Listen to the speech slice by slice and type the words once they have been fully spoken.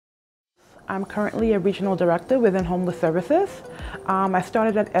I'm currently a regional director within Homeless Services. I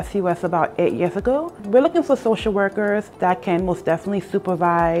started at SUS about 8 years ago. We're looking for social workers that can most definitely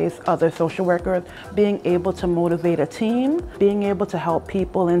supervise other social workers, being able to motivate a team, being able to help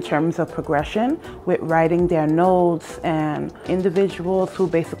people in terms of progression with writing their notes, and individuals who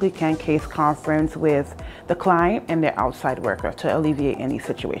basically can case conference with the client and their outside worker to alleviate any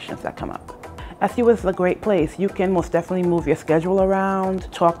situations that come up. SUS is a great place. You can most definitely move your schedule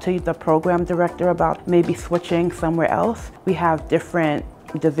around, talk to the program director about maybe switching somewhere else. We have different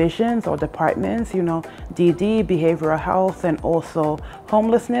divisions or departments, DD, behavioral health, and also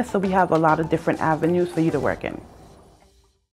homelessness. So we have a lot of different avenues for you to work in.